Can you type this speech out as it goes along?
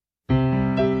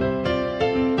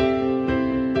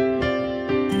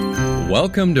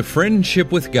Welcome to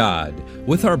Friendship with God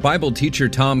with our Bible teacher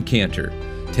Tom Cantor.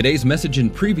 Today's message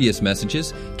and previous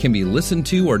messages can be listened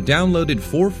to or downloaded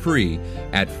for free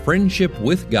at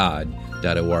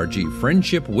friendshipwithgod.org,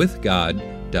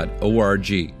 friendshipwithgod.org.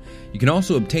 You can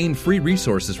also obtain free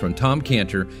resources from Tom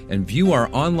Cantor and view our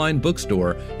online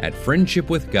bookstore at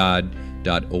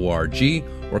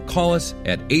friendshipwithgod.org or call us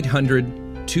at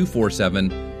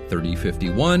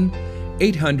 800-247-3051,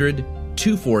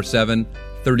 800-247-3051.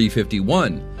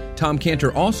 Tom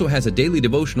Cantor also has a daily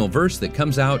devotional verse that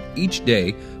comes out each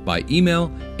day by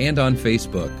email and on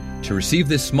Facebook. To receive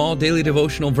this small daily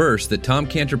devotional verse that Tom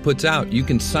Cantor puts out, you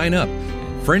can sign up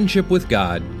at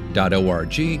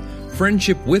friendshipwithgod.org,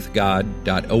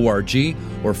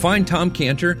 friendshipwithgod.org, or find Tom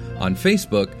Cantor on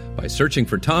Facebook by searching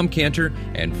for Tom Cantor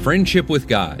and Friendship with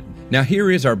God. Now here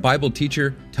is our Bible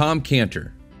teacher, Tom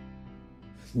Cantor.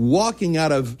 Walking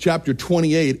out of chapter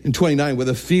 28 and 29 with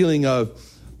a feeling of,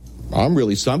 I'm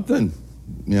really something,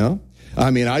 you know?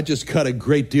 I mean, I just cut a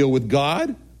great deal with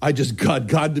God. I just got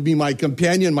God to be my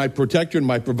companion, my protector, and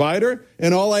my provider.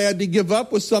 And all I had to give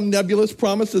up was some nebulous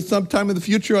promise that sometime in the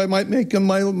future I might make him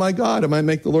my God. I might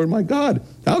make the Lord my God.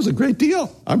 That was a great deal.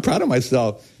 I'm proud of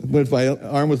myself. If my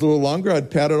arm was a little longer,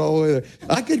 I'd pat it all the way there.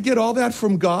 I could get all that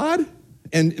from God.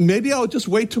 And maybe I'll just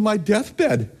wait till my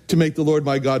deathbed to make the Lord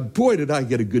my God. Boy, did I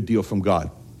get a good deal from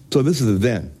God. So this is a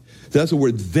then. That's the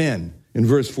word then. In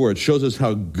verse 4, it shows us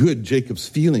how good Jacob's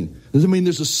feeling. I mean,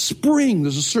 there's a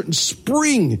certain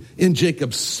spring in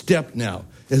Jacob's step now,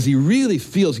 as he really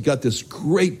feels he got this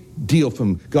great deal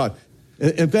from God.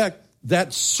 In fact,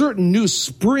 that certain new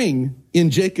spring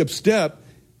in Jacob's step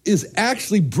is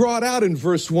actually brought out in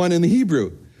verse 1 in the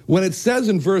Hebrew. When it says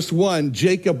in verse 1,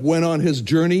 Jacob went on his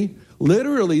journey,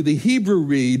 literally the Hebrew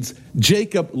reads,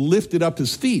 Jacob lifted up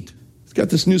his feet. He's got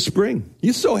this new spring.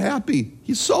 He's so happy.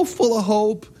 He's so full of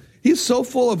hope. He's so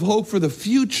full of hope for the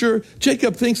future.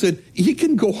 Jacob thinks that he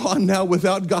can go on now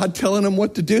without God telling him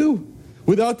what to do,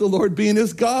 without the Lord being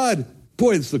his God.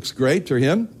 Boy, this looks great to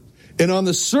him. And on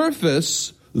the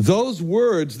surface, those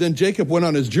words, then Jacob went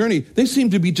on his journey, they seem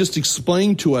to be just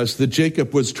explained to us that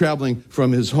Jacob was traveling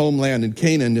from his homeland in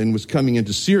Canaan and was coming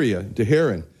into Syria, to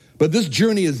Haran. But this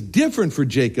journey is different for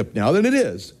Jacob now than it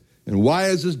is. And why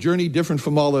is this journey different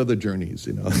from all other journeys,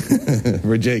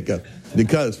 for Jacob?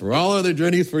 Because for all other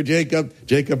journeys for Jacob,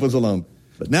 Jacob was alone.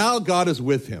 But now God is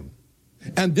with him.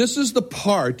 And this is the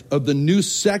part of the new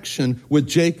section with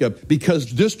Jacob,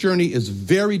 because this journey is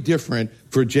very different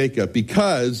for Jacob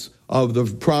because of the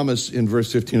promise in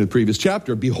verse 15 of the previous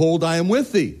chapter. Behold, I am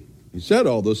with thee. He said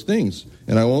all those things,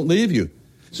 and I won't leave you.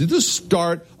 So this is the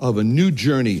start of a new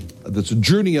journey. That's a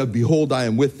journey of behold, I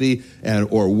am with thee,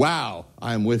 or wow,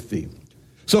 I am with thee.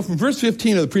 So from verse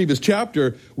 15 of the previous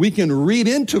chapter, we can read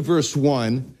into verse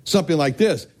 1 something like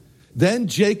this. Then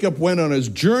Jacob went on his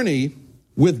journey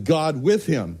with God with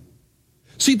him.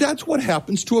 See, that's what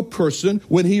happens to a person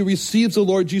when he receives the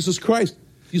Lord Jesus Christ.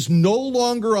 He's no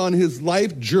longer on his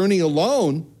life journey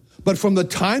alone, but from the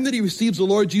time that he receives the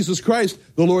Lord Jesus Christ,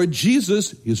 the Lord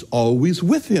Jesus is always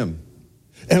with him.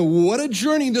 And what a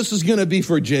journey this is going to be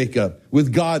for Jacob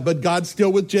with God, but God's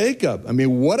still with Jacob. I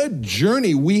mean, what a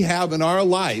journey we have in our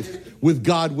life with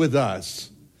God with us.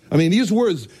 I mean, these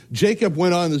words, Jacob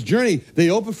went on this journey,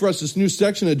 they open for us this new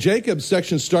section. And Jacob's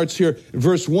section starts here in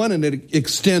verse 1, and it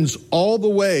extends all the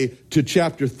way to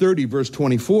chapter 30, verse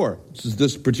 24. This is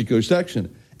this particular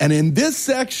section. And in this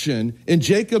section, in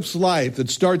Jacob's life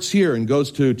that starts here and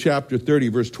goes to chapter 30,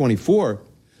 verse 24,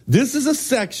 this is a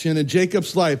section in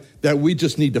Jacob's life that we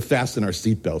just need to fasten our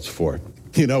seatbelts for.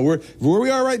 Where we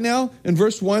are right now in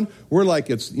verse 1, we're like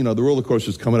the roller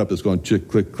coaster's coming up, it's going click,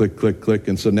 click, click, click, click.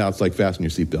 And so now it's like fasten your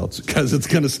seatbelts because it's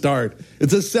going to start.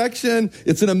 It's a section,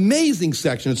 it's an amazing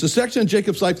section. It's a section in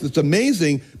Jacob's life that's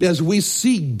amazing as we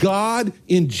see God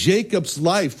in Jacob's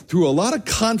life through a lot of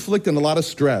conflict and a lot of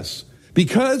stress.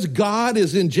 Because God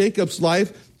is in Jacob's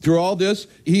life, through all this,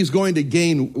 he's going to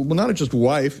gain, well, not just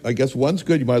wife. I guess one's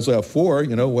good. You might as well have 4,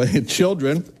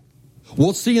 children.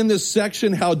 We'll see in this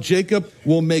section how Jacob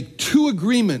will make 2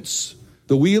 agreements.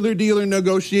 The wheeler-dealer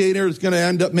negotiator is going to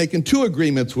end up making 2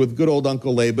 agreements with good old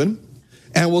Uncle Laban.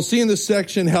 And we'll see in this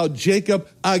section how Jacob,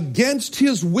 against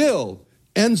his will,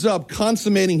 ends up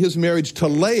consummating his marriage to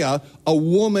Leah, a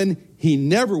woman he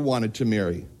never wanted to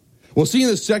marry. We'll see in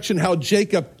this section how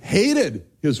Jacob hated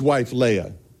his wife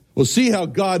Leah. We'll see how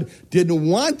God didn't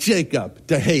want Jacob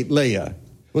to hate Leah.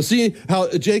 We'll see how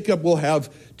Jacob will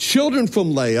have children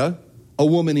from Leah, a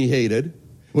woman he hated.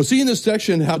 We'll see in this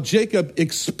section how Jacob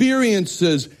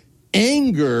experiences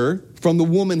anger from the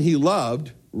woman he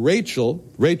loved,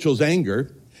 Rachel's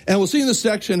anger. And we'll see in this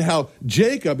section how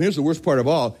Jacob, here's the worst part of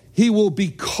all, he will be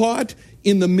caught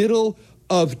in the middle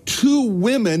of two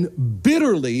women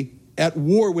bitterly at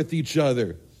war with each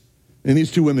other. And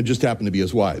these two women just happen to be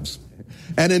his wives.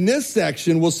 And in this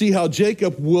section, we'll see how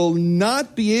Jacob will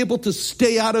not be able to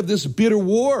stay out of this bitter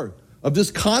war, of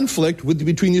this conflict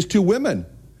between these two women.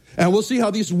 And we'll see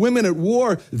how these women at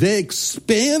war, they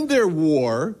expand their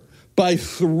war by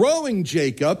throwing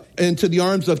Jacob into the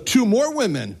arms of two more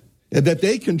women that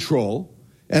they control,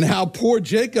 and how poor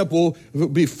Jacob will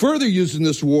be further used in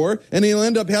this war, and he'll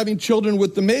end up having children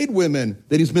with the maid women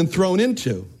that he's been thrown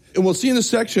into. And we'll see in this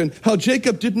section how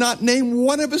Jacob did not name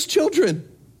one of his children,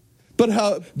 but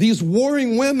how these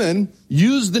warring women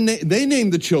used they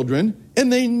named the children,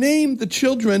 and they named the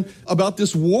children about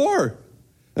this war.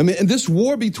 And this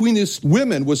war between these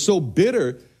women was so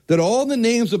bitter that all the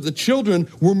names of the children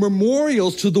were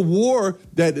memorials to the war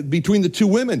that between the two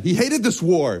women. He hated this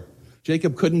war.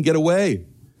 Jacob couldn't get away.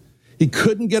 He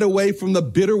couldn't get away from the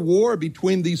bitter war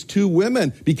between these two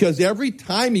women, because every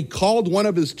time he called one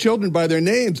of his children by their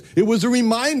names, it was a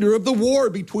reminder of the war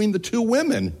between the two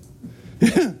women.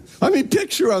 I mean,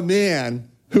 picture a man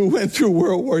who went through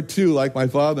World War II like my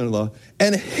father-in-law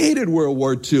and hated World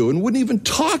War II and wouldn't even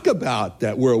talk about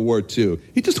that World War II.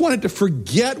 He just wanted to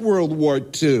forget World War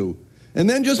II. And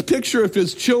then just picture if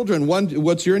his children,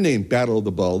 what's your name? Battle of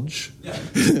the Bulge.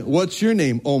 What's your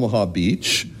name? Omaha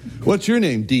Beach. What's your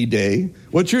name? D-Day.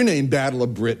 What's your name? Battle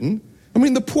of Britain. I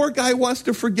mean, the poor guy wants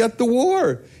to forget the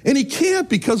war. And he can't,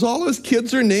 because all his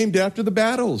kids are named after the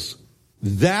battles.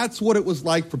 That's what it was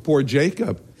like for poor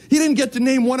Jacob. He didn't get to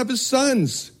name one of his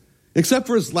sons, except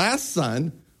for his last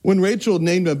son, when Rachel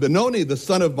named him Benoni, the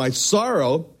son of my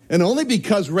sorrow. And only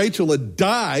because Rachel had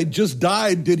just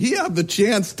died, did he have the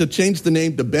chance to change the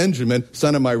name to Benjamin,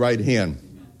 son of my right hand.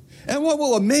 And what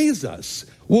will amaze us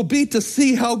will be to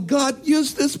see how God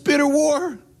used this bitter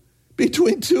war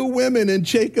between two women in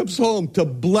Jacob's home to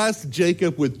bless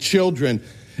Jacob with children.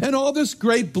 And all this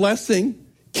great blessing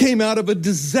came out of a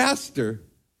disaster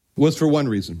was for one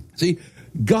reason. See,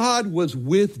 God was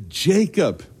with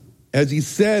Jacob, as he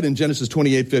said in Genesis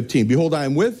 28:15, "Behold, I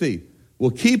am with thee,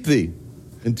 will keep thee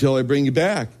until I bring you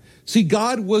back." See,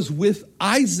 God was with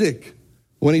Isaac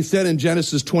when he said in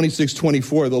Genesis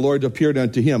 26:24, the Lord appeared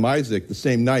unto him, Isaac, the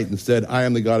same night, and said, "I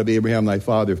am the God of Abraham thy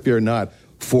father, fear not,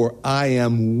 for I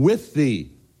am with thee."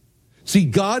 See,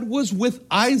 God was with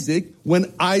Isaac when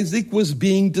Isaac was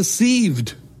being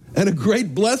deceived. And a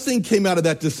great blessing came out of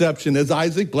that deception as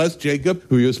Isaac blessed Jacob,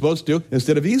 who he was supposed to,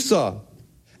 instead of Esau.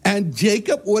 And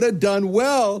Jacob would have done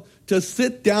well to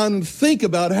sit down and think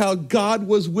about how God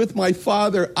was with my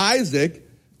father Isaac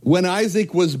when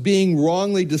Isaac was being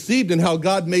wrongly deceived, and how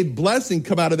God made blessing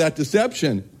come out of that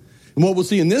deception. And what we'll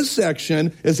see in this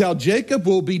section is how Jacob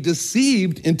will be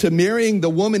deceived into marrying the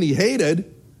woman he hated,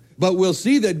 but we'll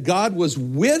see that God was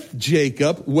with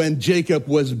Jacob when Jacob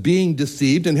was being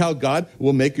deceived, and how God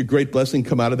will make a great blessing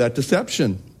come out of that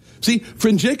deception. See, for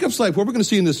in Jacob's life, what we're going to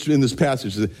see in this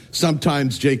passage is that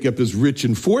sometimes Jacob is rich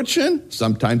in fortune,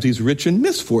 sometimes he's rich in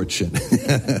misfortune.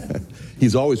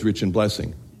 He's always rich in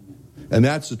blessing. And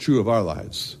that's the true of our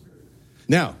lives.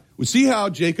 Now, we see how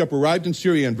Jacob arrived in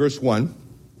Syria in verse 1,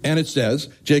 and it says,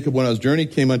 Jacob went on his journey,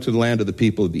 came unto the land of the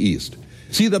people of the east.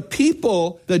 See, the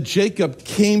people that Jacob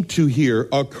came to here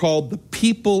are called the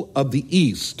people of the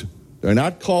east. They're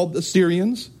not called the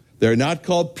Syrians. They're not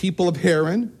called people of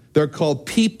Haran. They're called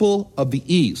people of the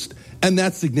east. And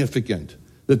that's significant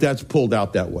that that's pulled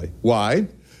out that way. Why?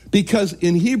 Because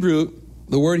in Hebrew,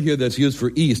 the word here that's used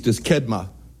for east is kedma.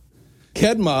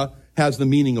 Kedma has the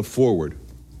meaning of forward,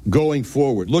 going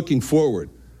forward, looking forward.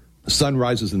 The sun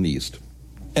rises in the east.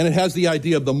 And it has the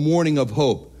idea of the morning of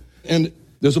hope. And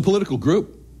there's a political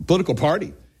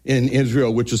party in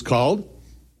Israel, which is called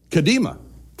Kadima,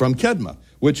 from Kedma,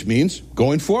 which means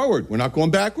going forward. We're not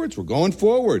going backwards, we're going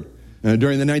forward.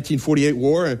 During the 1948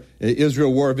 war,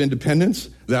 Israel War of Independence,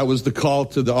 that was the call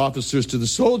to the officers, to the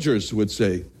soldiers, who would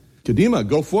say, Kadima,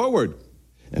 go forward.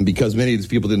 And because many of these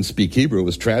people didn't speak Hebrew, it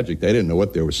was tragic. They didn't know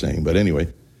what they were saying, but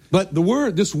anyway. But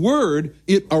this word,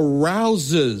 it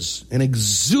arouses an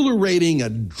exhilarating,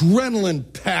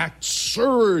 adrenaline-packed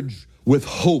surge with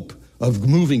hope of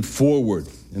moving forward.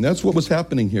 And that's what was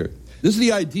happening here. This is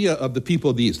the idea of the people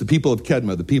of the east, the people of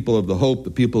Kedma, the people of the hope, the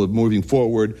people of moving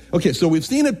forward. Okay, so we've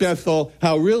seen at Bethel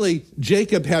how really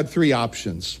Jacob had three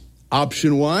options.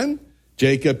 Option one,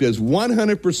 Jacob is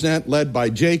 100% led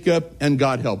by Jacob, and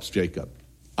God helps Jacob.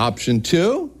 Option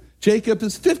two, Jacob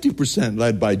is 50%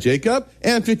 led by Jacob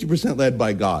and 50% led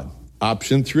by God.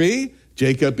 Option three,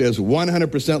 Jacob is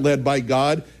 100% led by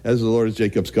God, as the Lord is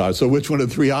Jacob's God. So which one of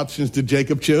the three options did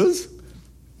Jacob choose?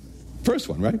 First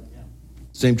one, right?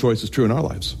 Same choice is true in our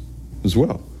lives as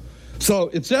well. So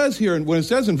it says here, when it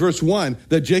says in verse 1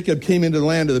 that Jacob came into the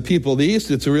land of the people of the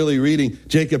east, it's really reading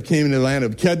Jacob came into the land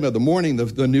of Kedma, the morning,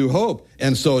 the new hope.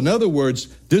 And so in other words,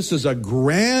 this is a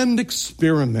grand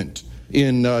experiment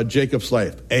in Jacob's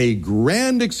life. A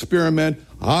grand experiment.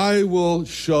 I will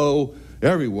show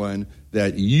everyone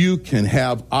that you can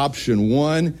have option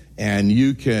one and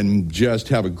you can just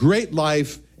have a great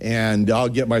life and I'll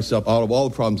get myself out of all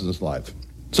the problems in this life.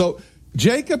 So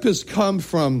Jacob has come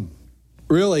from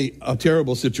really a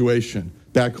terrible situation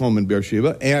back home in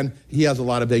Beersheba, and he has a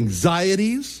lot of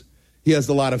anxieties, he has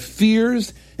a lot of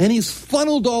fears, and he's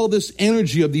funneled all this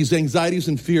energy of these anxieties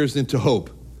and fears into hope.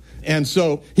 And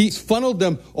so he's funneled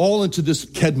them all into this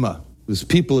Kedma, this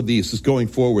people of the east is going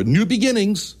forward. New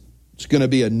beginnings. It's going to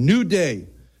be a new day.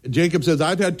 Jacob says,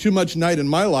 I've had too much night in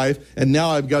my life, and now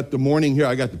I've got the morning here.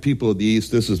 I got the people of the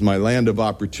east. This is my land of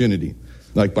opportunity.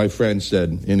 Like my friend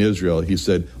said in Israel, he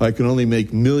said, I can only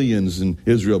make millions in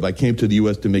Israel, but I came to the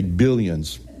U.S. to make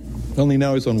billions. Only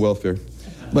now he's on welfare.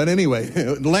 But anyway,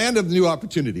 land of new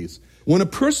opportunities. When a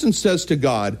person says to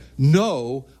God,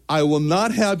 no, I will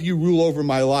not have you rule over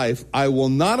my life, I will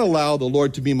not allow the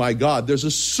Lord to be my God, there's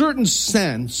a certain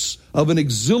sense of an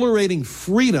exhilarating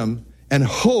freedom and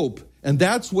hope. And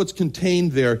that's what's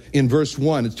contained there in verse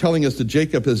 1. It's telling us that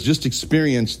Jacob has just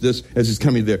experienced this as he's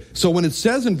coming there. So when it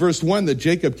says in verse 1 that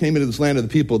Jacob came into this land of the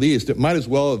people of the east, it might as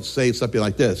well have said something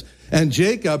like this. And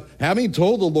Jacob, having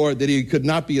told the Lord that he could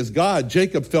not be his God,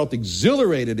 Jacob felt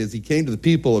exhilarated as he came to the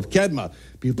people of Kedma,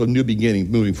 people of new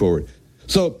beginning, moving forward.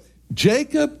 So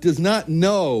Jacob does not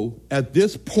know at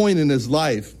this point in his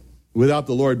life, without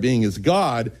the Lord being his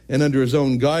God and under his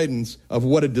own guidance, of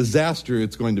what a disaster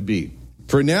it's going to be.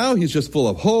 For now, he's just full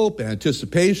of hope,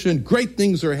 anticipation, great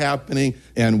things are happening,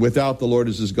 and without the Lord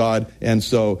as his God. And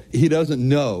so he doesn't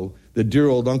know that dear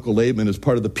old Uncle Laban is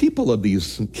part of the people of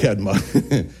these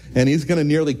Kedma, and he's going to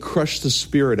nearly crush the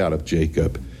spirit out of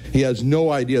Jacob. He has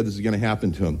no idea this is going to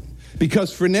happen to him.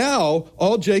 Because for now,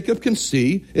 all Jacob can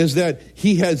see is that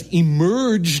he has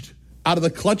emerged out of the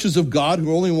clutches of God,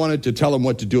 who only wanted to tell him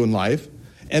what to do in life.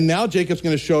 And now Jacob's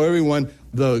going to show everyone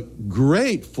the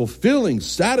great, fulfilling,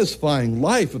 satisfying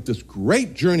life of this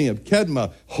great journey of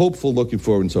Kedma, hopeful, looking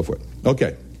forward, and so forth.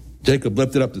 Okay, Jacob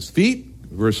lifted up his feet,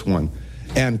 verse 1,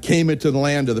 and came into the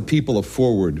land of the people of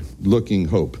forward-looking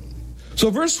hope. So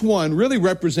verse 1 really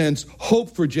represents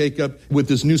hope for Jacob with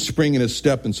this new spring in his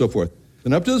step and so forth.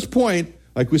 And up to this point,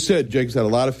 like we said, Jacob's had a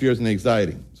lot of fears and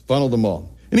anxiety. He's funneled them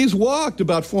all. And he's walked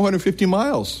about 450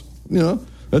 miles. You know,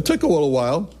 it took a little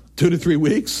while, 2 to 3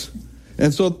 weeks.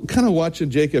 And so kind of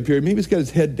watching Jacob here, maybe he's got his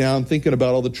head down thinking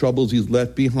about all the troubles he's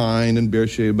left behind in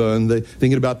Beersheba and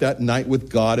thinking about that night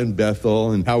with God in Bethel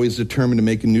and how he's determined to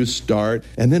make a new start.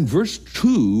 And then verse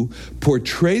 2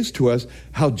 portrays to us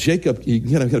how Jacob, you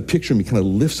kind of got a picture of him, he kind of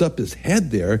lifts up his head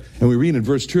there. And we read in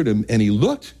verse 2 to him, and he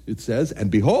looked, it says,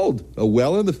 and behold, a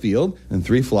well in the field and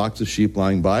 3 flocks of sheep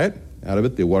lying by it. Out of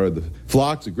it they watered the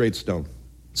flocks, a great stone.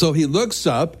 So he looks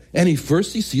up and he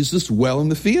sees this well in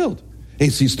the field. He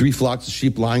sees 3 flocks of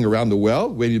sheep lying around the well,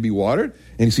 waiting to be watered.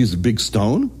 And he sees a big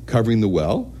stone covering the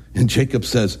well. And Jacob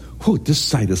says, oh, this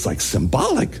sight is like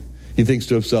symbolic. He thinks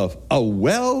to himself, a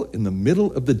well in the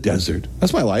middle of the desert.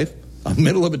 That's my life. A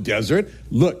middle of a desert.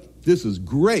 Look, this is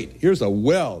great. Here's a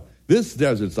well. This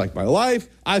desert's like my life.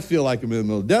 I feel like I'm in the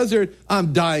middle of the desert.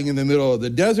 I'm dying in the middle of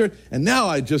the desert. And now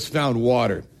I just found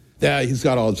water. Yeah, he's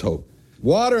got all his hope.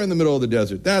 Water in the middle of the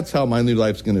desert. That's how my new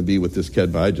life's going to be with this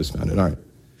Kedma. I just found it. All right.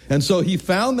 And so he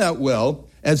found that well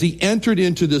as he entered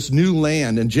into this new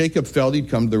land, and Jacob felt he'd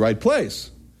come to the right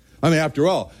place. I mean, after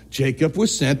all, Jacob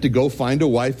was sent to go find a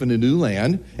wife in a new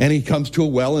land, and he comes to a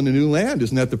well in a new land.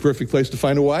 Isn't that the perfect place to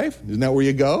find a wife? Isn't that where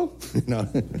you go? No,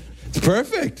 it's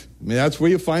perfect. I mean, that's where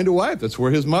you find a wife. That's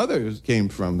where his mother came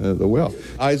from, the well.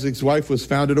 Isaac's wife was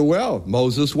found at a well.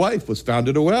 Moses' wife was found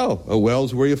at a well. A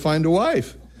well's where you find a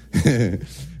wife.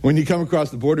 When you come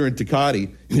across the border in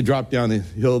Takati, you drop down the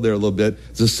hill there a little bit.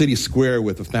 It's a city square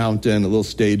with a fountain, a little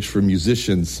stage for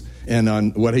musicians. And on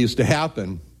what used to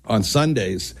happen on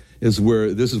Sundays this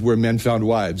is where men found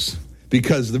wives.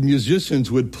 Because the musicians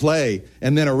would play,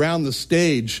 and then around the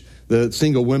stage, the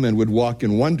single women would walk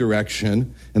in one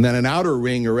direction, and then an outer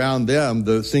ring around them,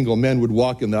 the single men would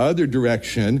walk in the other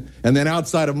direction, and then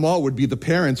outside of them all would be the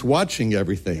parents watching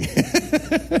everything.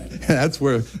 That's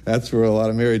where a lot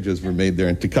of marriages were made there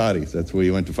in Takati. That's where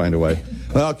you went to find a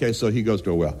wife. Okay, so he goes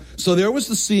to a well. So there was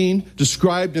the scene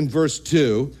described in verse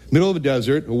 2, middle of a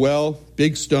desert, a well,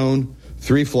 big stone,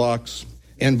 3 flocks.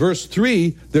 And verse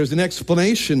 3, there's an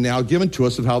explanation now given to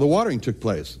us of how the watering took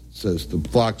place. It says the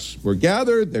flocks were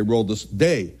gathered, they rolled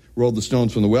rolled the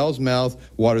stones from the well's mouth,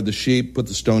 watered the sheep, put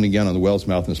the stone again on the well's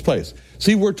mouth in its place.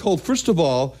 See, we're told, first of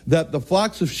all, that the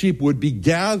flocks of sheep would be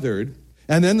gathered,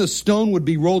 and then the stone would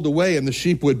be rolled away, and the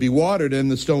sheep would be watered,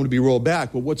 and the stone would be rolled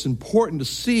back. But what's important to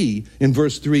see in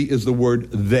verse 3 is the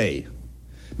word they.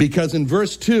 Because in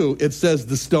verse 2, it says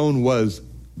the stone was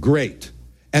great.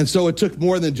 And so it took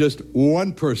more than just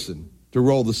one person to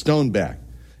roll the stone back.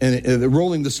 And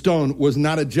rolling the stone was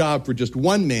not a job for just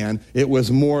one man. It was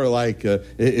more like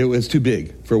it was too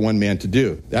big for one man to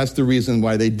do. That's the reason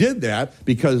why they did that,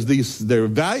 because they're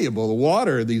valuable. The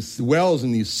water, these wells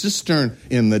and these cisterns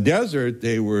in the desert,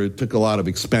 took a lot of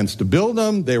expense to build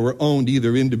them. They were owned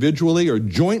either individually or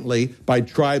jointly by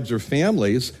tribes or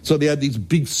families. So they had these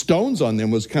big stones on them.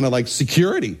 It was kind of like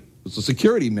security. It was a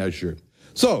security measure.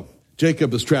 So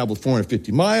Jacob has traveled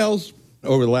 450 miles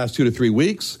over the last 2 to 3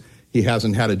 weeks. He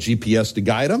hasn't had a GPS to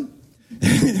guide him.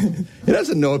 He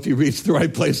doesn't know if he reached the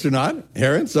right place or not,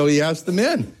 Haran. So he asked the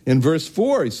men. In verse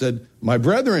 4, he said, "My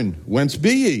brethren, whence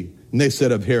be ye?" And they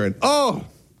said of Haran, "Oh,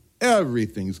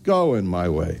 everything's going my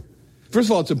way." First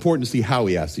of all, it's important to see how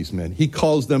he asked these men. He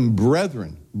calls them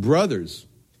brethren, brothers.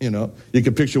 You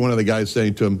can picture one of the guys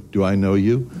saying to him, "Do I know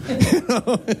you?"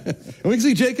 And we can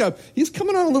see Jacob, he's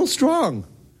coming on a little strong.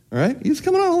 All right? He's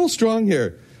coming on a little strong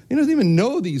here. He doesn't even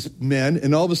know these men,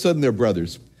 and all of a sudden they're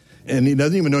brothers. And he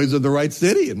doesn't even know he's in the right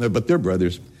city, but they're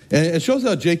brothers. And it shows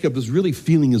how Jacob is really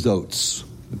feeling his oats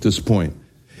at this point.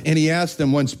 And he asked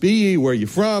them, "Whence be ye? Where are you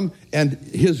from?" And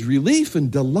his relief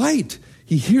and delight,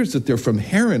 he hears that they're from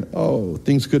Haran. Oh,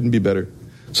 things couldn't be better.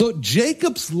 So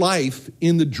Jacob's life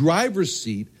in the driver's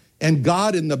seat and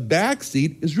God in the back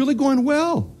seat is really going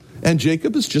well. And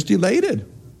Jacob is just elated.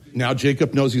 Now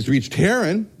Jacob knows he's reached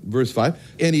Haran, verse 5,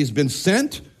 and he's been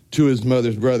sent to his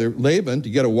mother's brother Laban to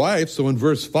get a wife. So in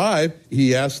verse 5,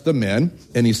 he asked the men,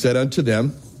 and he said unto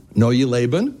them, "Know ye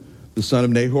Laban, the son of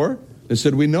Nahor?" They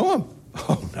said, "We know him."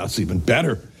 Oh, now it's even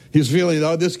better. He's feeling,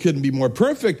 this couldn't be more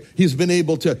perfect. He's been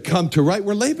able to come to right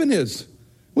where Laban is.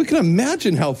 We can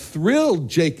imagine how thrilled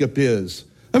Jacob is.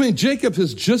 I mean, Jacob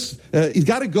has he's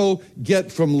got to go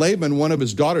get from Laban one of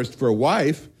his daughters for a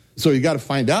wife. So you got to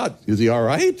find out, is he all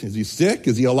right? Is he sick?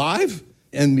 Is he alive?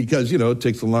 And because, it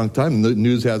takes a long time, and the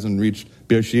news hasn't reached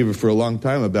Beersheba for a long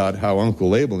time about how Uncle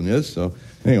Laban is. So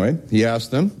anyway, he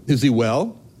asked them, "Is he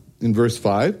well?" In verse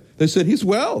 5, they said, "He's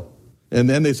well." And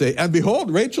then they say, "And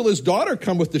behold, Rachel, his daughter,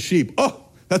 come with the sheep." Oh,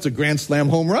 that's a grand slam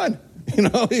home run.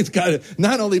 He's got it.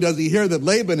 Not only does he hear that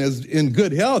Laban is in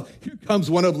good health, here comes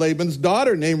one of Laban's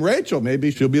daughter named Rachel.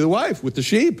 Maybe she'll be the wife with the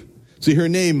sheep. See, her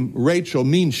name, Rachel,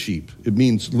 means sheep. It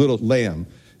means little lamb.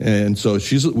 And so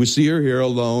we see her here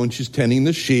alone. She's tending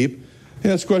the sheep.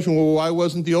 And that's the question, well, why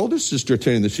wasn't the older sister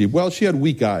tending the sheep? Well, she had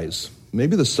weak eyes.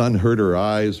 Maybe the sun hurt her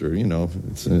eyes, or, I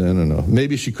don't know.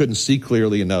 Maybe she couldn't see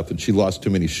clearly enough, and she lost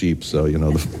too many sheep. So,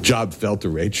 the job fell to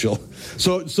Rachel.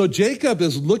 So Jacob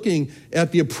is looking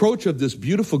at the approach of this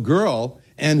beautiful girl,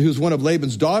 and who's one of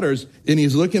Laban's daughters, and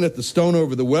he's looking at the stone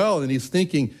over the well, and he's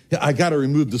thinking, I got to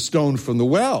remove the stone from the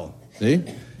well. See?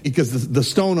 Because the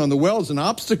stone on the well is an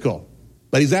obstacle.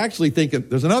 But he's actually thinking,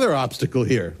 there's another obstacle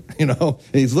here, And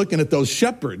he's looking at those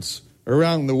shepherds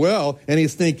around the well, and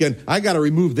he's thinking, I got to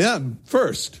remove them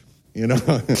first.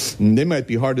 They might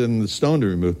be harder than the stone to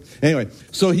remove. Anyway,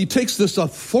 so he takes this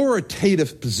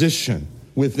authoritative position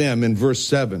with them in verse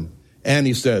 7. And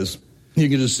he says, you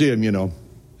can just see him,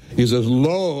 He says,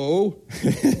 "Lo,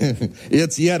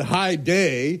 it's yet high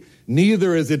day,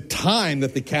 neither is it time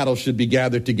that the cattle should be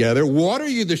gathered together. Water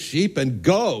you the sheep and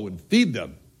go and feed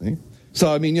them." See?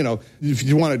 So, if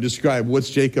you want to describe what's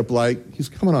Jacob like, he's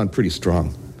coming on pretty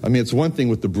strong. It's one thing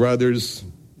with the brothers.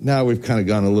 Now we've kind of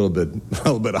gone a little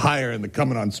bit higher in the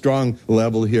coming on strong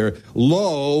level here.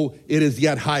 Lo, it is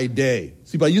yet high day.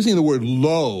 See, by using the word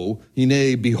lo,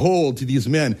 behold, to these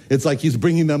men, it's like he's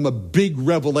bringing them a big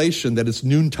revelation that it's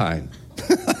noontime.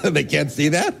 They can't see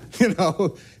that,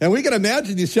 And we can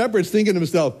imagine these shepherds thinking to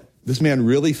themselves, this man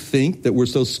really think that we're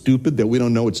so stupid that we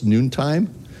don't know it's noontime?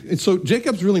 And so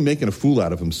Jacob's really making a fool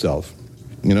out of himself.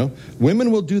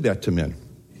 Women will do that to men.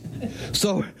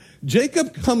 So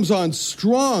Jacob comes on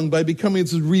strong by becoming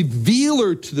this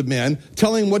revealer to the men,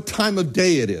 telling what time of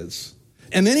day it is.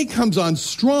 And then he comes on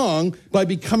strong by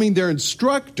becoming their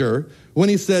instructor when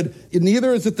he said,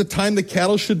 neither is it the time the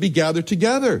cattle should be gathered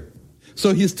together.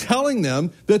 So he's telling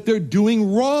them that they're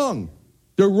doing wrong.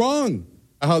 They're wrong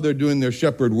how they're doing their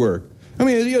shepherd work.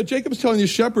 Jacob's telling the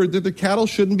shepherd that the cattle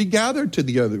shouldn't be gathered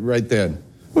together right then.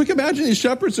 We can imagine these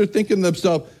shepherds are thinking to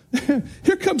themselves,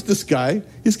 Here comes this guy.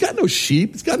 He's got no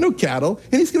sheep. He's got no cattle.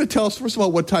 And he's going to tell us, first of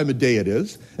all, what time of day it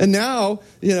is. And now,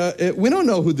 we don't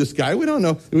know who this guy, we don't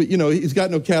know, he's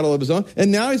got no cattle of his own.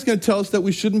 And now he's going to tell us that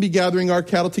we shouldn't be gathering our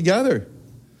cattle together.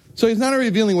 So he's not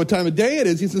revealing what time of day it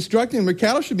is. He's instructing them their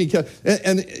cattle should be kept.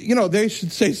 And they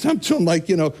should say something to him like,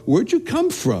 where'd you come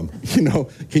from?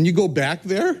 Can you go back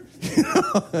there?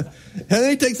 And then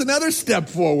he takes another step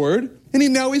forward, and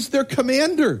he's their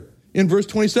commander. In verse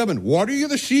 27, water you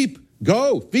the sheep,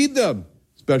 go, feed them.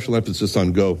 Special emphasis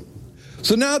on go.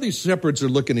 So now these shepherds are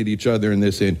looking at each other and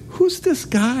they're saying, who's this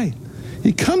guy?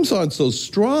 He comes on so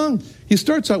strong. He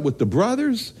starts out with the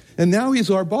brothers, and now he's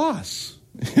our boss.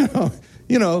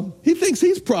 He thinks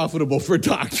he's profitable for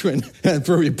doctrine and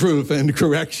for reproof and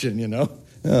correction,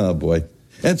 Oh, boy.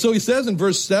 And so he says in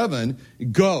verse 7,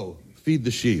 go, feed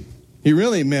the sheep. He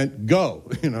really meant go,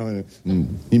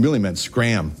 He really meant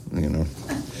scram,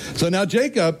 So now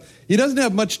Jacob, he doesn't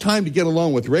have much time to get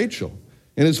along with Rachel.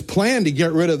 And his plan to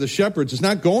get rid of the shepherds is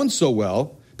not going so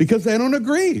well because they don't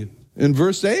agree. In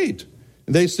verse 8,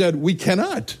 they said, we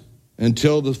cannot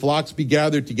until the flocks be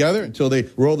gathered together, until they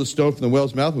roll the stone from the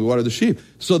well's mouth and we water the sheep.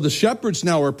 So the shepherds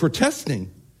now are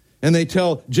protesting. And they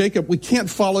tell Jacob, we can't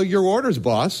follow your orders,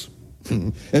 boss,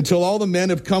 until all the men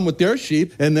have come with their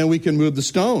sheep, and then we can move the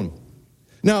stone.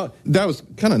 Now, that was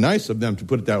kind of nice of them to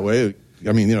put it that way.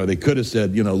 I mean, they could have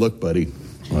said, look, buddy,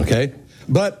 okay?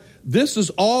 But this has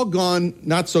all gone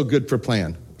not so good for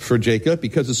plan for Jacob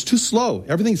because it's too slow.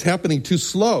 Everything's happening too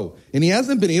slow. And he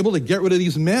hasn't been able to get rid of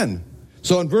these men.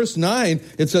 So in verse 9,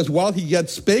 it says, while he yet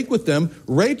spake with them,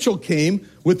 Rachel came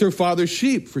with her father's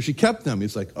sheep, for she kept them.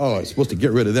 He's like, I was supposed to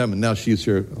get rid of them, and now she's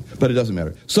here. But it doesn't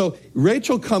matter. So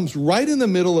Rachel comes right in the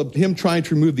middle of him trying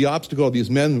to remove the obstacle of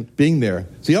these men being there.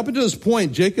 See, up until this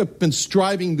point, Jacob had been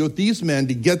striving with these men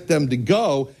to get them to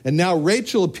go, and now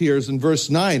Rachel appears in verse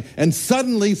 9, and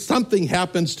suddenly something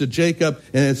happens to Jacob,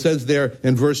 and it says there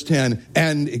in verse 10,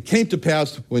 and it came to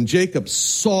pass when Jacob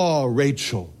saw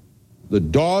Rachel, the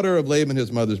daughter of Laban,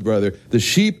 his mother's brother, the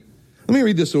sheep. Let me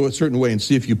read this a certain way and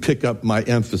see if you pick up my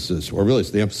emphasis, or really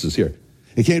it's the emphasis here.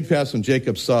 It came to pass when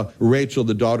Jacob saw Rachel,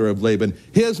 the daughter of Laban,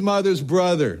 his mother's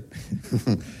brother,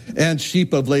 and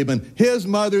sheep of Laban, his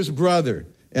mother's brother.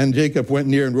 And Jacob went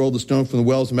near and rolled the stone from the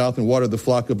well's mouth and watered the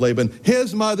flock of Laban,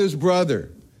 his mother's brother.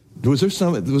 Was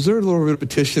there a little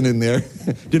repetition in there?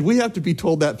 Did we have to be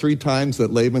told that 3 times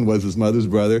that Laban was his mother's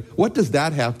brother? What does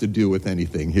that have to do with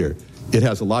anything here? It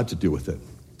has a lot to do with it.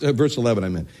 Verse 11, I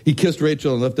meant. He kissed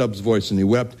Rachel and lifted up his voice and he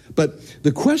wept. But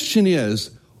the question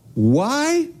is,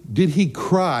 why did he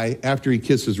cry after he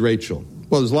kisses Rachel?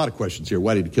 Well, there's a lot of questions here.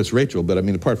 Why did he kiss Rachel? But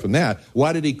apart from that,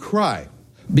 why did he cry?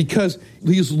 Because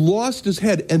he's lost his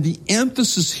head. And the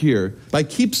emphasis here, I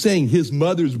keep saying his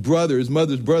mother's brother, his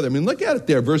mother's brother. Look at it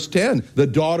there. Verse 10, the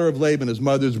daughter of Laban, his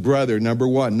mother's brother, number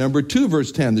 1. Number 2,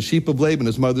 verse 10, the sheep of Laban,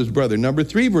 his mother's brother. Number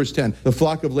 3, verse 10, the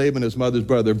flock of Laban, his mother's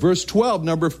brother. Verse 12,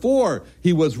 number 4,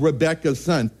 he was Rebekah's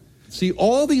son. See,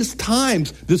 all these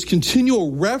times, this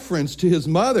continual reference to his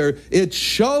mother, it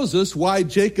shows us why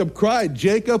Jacob cried.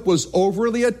 Jacob was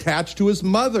overly attached to his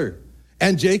mother.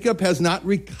 And Jacob has not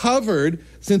recovered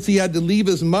since he had to leave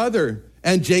his mother.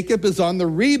 And Jacob is on the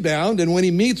rebound, and when he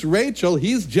meets Rachel,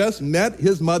 he's just met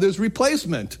his mother's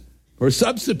replacement or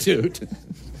substitute.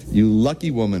 You lucky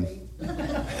woman.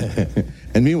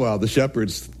 And meanwhile, the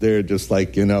shepherds, they're just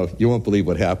like, you won't believe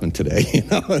what happened today.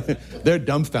 They're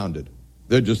dumbfounded.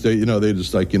 They're just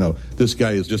like, this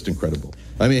guy is just incredible.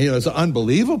 It's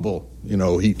unbelievable.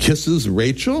 He kisses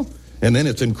Rachel, and then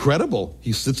it's incredible.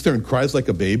 He sits there and cries like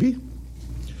a baby.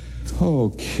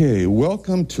 Okay,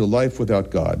 welcome to Life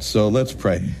Without God. So let's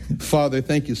pray. Father,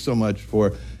 thank you so much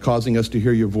for causing us to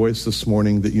hear your voice this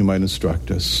morning that you might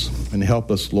instruct us. And help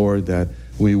us, Lord, that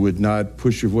we would not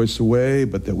push your voice away,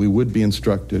 but that we would be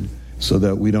instructed so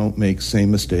that we don't make same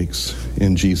mistakes.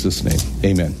 In Jesus' name,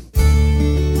 amen.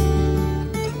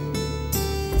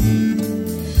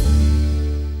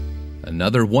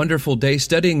 Another wonderful day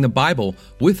studying the Bible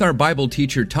with our Bible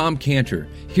teacher, Tom Cantor,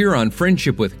 here on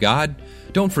Friendship with God.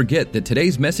 Don't forget that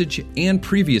today's message and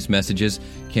previous messages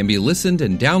can be listened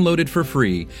and downloaded for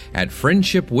free at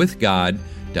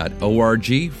friendshipwithgod.org,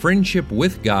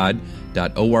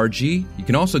 friendshipwithgod.org. You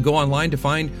can also go online to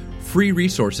find free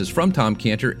resources from Tom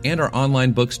Cantor and our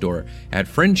online bookstore at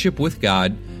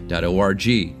friendshipwithgod.org.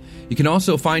 You can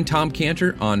also find Tom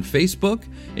Cantor on Facebook,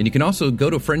 and you can also go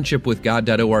to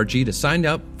friendshipwithgod.org to sign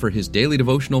up for his daily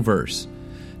devotional verse.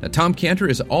 Now, Tom Cantor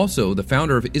is also the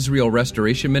founder of Israel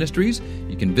Restoration Ministries.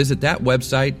 You can visit that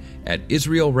website at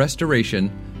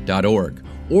israelrestoration.org.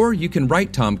 Or you can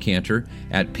write Tom Cantor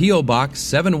at P.O. Box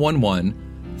 711,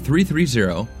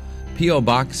 330, P.O.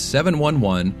 Box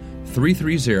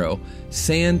 711-330,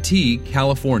 Santee,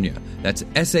 California. That's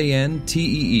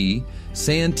Santee,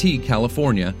 Santee,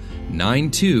 California,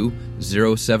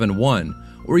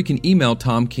 92071. Or you can email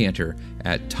Tom Cantor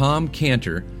at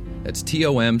tomcantor, that's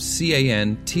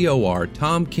Tomcantor,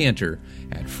 Tom Cantor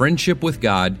at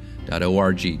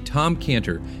friendshipwithgod.org. Tom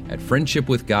Cantor at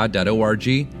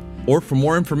friendshipwithgod.org. Or for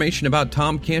more information about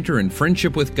Tom Cantor and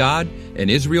Friendship with God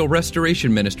and Israel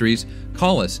Restoration Ministries,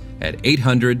 call us at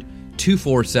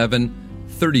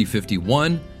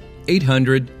 800-247-3051,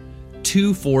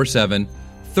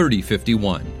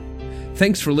 800-247-3051.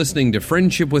 Thanks for listening to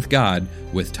Friendship with God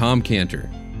with Tom Cantor.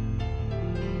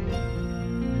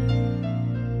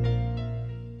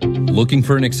 Looking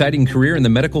for an exciting career in the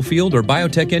medical field or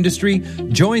biotech industry?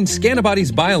 Join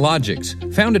Scantibodies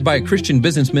Biologics, founded by Christian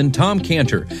businessman Tom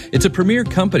Cantor. It's a premier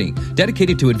company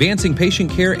dedicated to advancing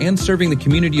patient care and serving the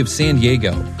community of San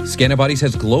Diego. Scantibodies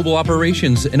has global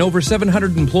operations and over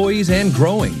 700 employees and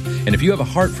growing. And if you have a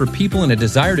heart for people and a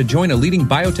desire to join a leading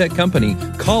biotech company,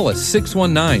 call us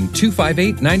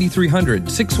 619-258-9300,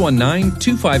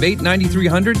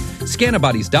 619-258-9300,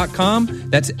 Scantibodies.com.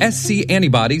 That's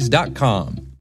scantibodies.com.